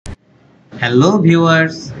Hello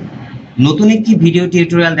viewers, নতুন একটি video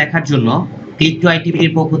tutorial দেখার জন্য ক্লিক টু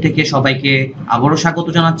আইটিভির পক্ষ থেকে সবাইকে আবারও স্বাগত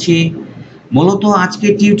জানাচ্ছি। মূলত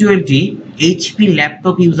আজকের টিউটোরিয়ালটি এইচপি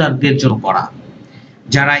ল্যাপটপ ইউজারদের জন্য করা।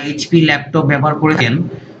 যারা এইচপি ল্যাপটপ ব্যবহার করেছেন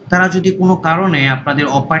তারা যদি কোনো কারণে আপনাদের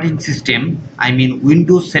operating system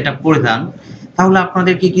Windows set up করে দেন, তাহলে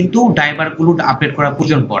আপনাদেরকে কিন্তু ড্রাইভারগুলো আপডেট করার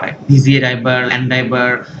প্রয়োজন পড়ে। ভিজিএ ড্রাইভার, ল্যান্ড ড্রাইভার,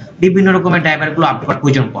 বিভিন্ন রকমের ড্রাইভারগুলো আপডেট করার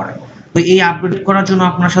প্রয়োজন পড়ে। তো এই আপডেট করার জন্য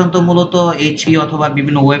আপনারা সাধারণত মূলত এইচপি অথবা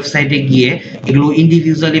বিভিন্ন ওয়েবসাইটে গিয়ে এগুলো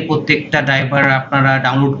ইন্ডিভিজুয়ালি প্রত্যেকটা ড্রাইভার আপনারা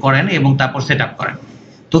ডাউনলোড করেন এবং তারপর সেট আপ করেন।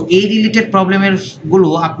 তো এই রিলেটেড প্রবলেমের গুলো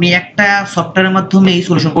আপনি একটা সফটওয়্যারের মাধ্যমে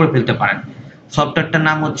সলিউশন করে ফেলতে পারেন। সফটওয়্যারটার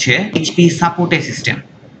নাম হচ্ছে এইচপি সাপোর্ট অ্যাসিস্ট্যান্ট।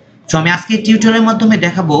 তো আমি আজকে টিউটোরিয়ালের মাধ্যমে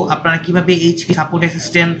দেখাবো আপনারা কিভাবে এইচপি সাপোর্ট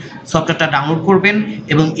অ্যাসিস্ট্যান্ট সফটওয়্যারটা ডাউনলোড করবেন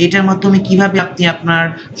এবং এটার মাধ্যমে কিভাবে আপনি আপনার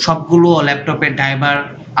সবগুলো ল্যাপটপের ড্রাইভার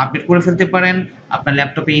আপডেট করে ফেলতে পারেন, আপনার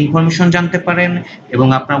ল্যাপটপে ইনফরমেশন জানতে পারেন এবং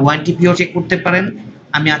আপনার ওয়ারেন্টি পিরিয়ড চেক করতে পারেন।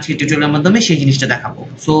 আমি আজকে টিউটোরিয়ালের মাধ্যমে সেই জিনিসটা দেখাবো।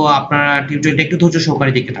 সো আপনারা টিউটোরিয়ালটা একটু ধৈর্য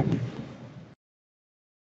সহকারে দেখতে থাকুন।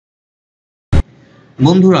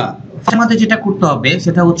 বন্ধুরা, আমাদের যেটা করতে হবে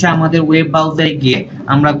সেটা হচ্ছে আমাদের ওয়েব ব্রাউজারে গিয়ে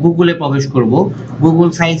আমরা গুগলে প্রবেশ করব। গুগল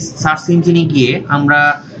সার্চ ইঞ্জিনে গিয়ে আমরা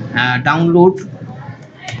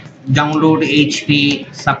ডাউনলোড এইচপি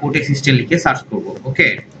সাপোর্ট অ্যাসিস্ট্যান্ট লিখে সার্চ করব। ওকে,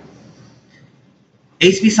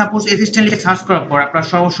 এইচপি সাপোর্ট অ্যাসিস্ট্যান্ট লিখে সার্চ করার পর আপনারা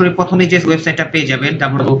সরাসরি প্রথমে যে ওয়েবসাইটটা পেয়ে যাবেন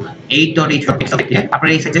www.8.h.pixel,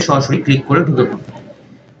 আপনারা এই সাইটে সরাসরি ক্লিক করে ঢুকে পড়ুন।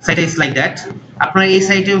 সাইটে ইজ লাইক দ্যাট। আপনারা এই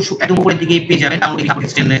সাইটে একদম উপরের দিকে পেয়ে যাবেন ডাউনলোড সাপোর্ট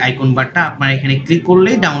অ্যাসিস্ট্যান্টের আইকন বারটা। আপনারা এখানে ক্লিক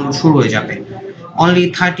করলেই ডাউনলোড শুরু হয়ে যাবে। অনলি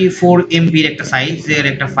 34 MB এর একটা সাইজের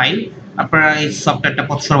একটা ফাইল। আপনারা এই সফটওয়্যারটা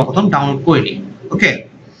সর্বপ্রথম ডাউনলোড করে নিন। ওকে,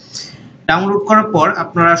 ডাউনলোড করার পর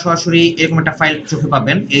আপনারা সরাসরি এরকম একটা ফাইল চোখে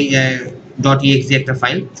পাবেন, এই .exe একটা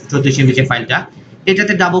ফাইল, 34 MB যে ফাইলটা।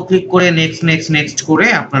 এটাতে ডাবল ক্লিক করে নেক্সট করে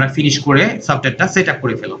আপনারা ফিনিশ করে সফটওয়্যারটা সেট আপ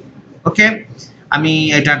করে ফেলুন। ওকে, আমি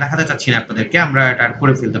এটা দেখাতে চাচ্ছি না আপনাদেরকে, আমরা এটা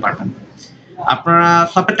করে ফেলতে পারবেন। আপনারা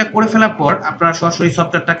সফটওয়্যারটা করে ফেলার পর আপনারা সরাসরি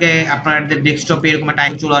সফটওয়্যারটাকে আপনাদের ডেস্কটপে এরকম একটা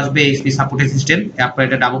আইকন চলে আসবে, এইচপি সাপোর্ট অ্যাসিস্ট্যান্ট। আপনারা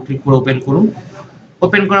এটা ডাবল ক্লিক করে ওপেন করুন।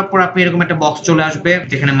 ওপেন করার পর আপনি এরকম একটা বক্স চলে আসবে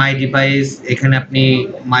যেখানে মাই ডিভাইস, এখানে আপনি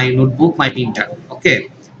মাই নোটবুক, মাই প্রিন্টার। ওকে,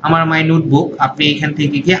 আমার মাই নোটবুক, আপনি এখান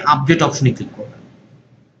থেকে গিয়ে আপডেট অপশনে ক্লিক করবেন।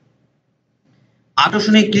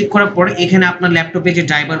 অপশনে ক্লিক করার পর এখানে আপনার ল্যাপটপে যে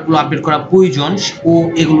ড্রাইভারগুলো আপডেট করা প্রয়োজন ও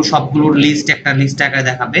এগুলো সবগুলোর একটা লিস্ট আকারে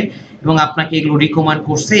দেখাবে এবং আপনাকে এগুলো রিকমেন্ড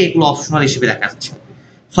করছে, এগুলো অপশনাল হিসেবে দেখাচ্ছে।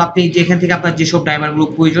 সো আপনি যেখান থেকে আপনার যেসব ড্রাইভারগুলো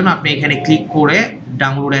প্রয়োজন আপনি এখানে ক্লিক করে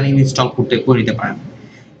ডাউনলোড এন্ড ইনস্টল করে নিতে পারেন।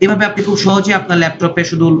 এভাবে আপনি খুব সহজে আপনার ল্যাপটপে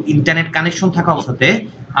শুধু ইন্টারনেট কানেকশন থাকা অবস্থাতে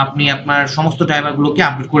আপনি আপনার সমস্ত ড্রাইভারগুলোকে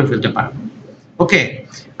আপডেট করে ফেলতে পারেন। ওকে,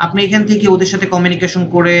 আপনি এখান থেকে ওদের সাথে কমিউনিকেশন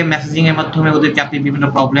করে মেসেজিং এর মাধ্যমে ওদেরকে আপনি বিভিন্ন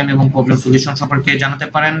প্রবলেম সলিউশন সম্পর্কে জানাতে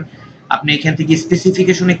পারেন। আপনি এখান থেকে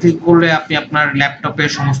স্পেসিফিকেশনে ক্লিক করলে আপনি আপনার ল্যাপটপের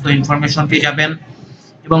সমস্ত ইনফরমেশন পেয়ে যাবেন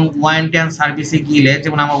এবং ওয়ারেন্টি এন্ড সার্ভিসে গিয়ে,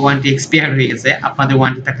 যেমন আমার ওয়ারেন্টি এক্সপায়ার হয়ে গেছে, আপনাদের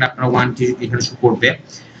ওয়ারেন্টি থাকলে আপনার ওয়ারেন্টি এখানে শো করবে।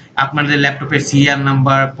 আপনাদের ল্যাপটপের সিরিয়াল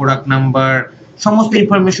নাম্বার, প্রোডাক্ট নাম্বার, সমস্ত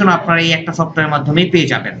ইনফরমেশন আপনারা এই একটা সফটওয়্যারের মাধ্যমেই পেয়ে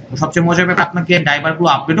যাবেন। সবচেয়ে মজার ব্যাপার, আপনাকে ড্রাইভারগুলো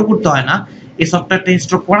আপডেটও করতে হয় না। এই সফটওয়্যারটা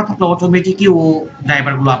ইনস্টল করা থাকলে অটোমেটিকই ও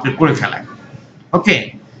ড্রাইভারগুলো আপডেট করে ফেলায়। ওকে,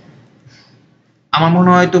 আমার মনে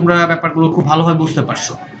হয় তোমরা ব্যাপারগুলো খুব ভালোভাবে বুঝতে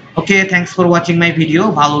পারছো। ওকে, thanks for watching my video.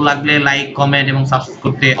 ভালো লাগলে লাইক, কমেন্ট এবং সাবস্ক্রাইব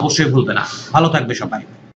করতে অবশ্যই ভুলবে না। ভালো থাকবে সবাই।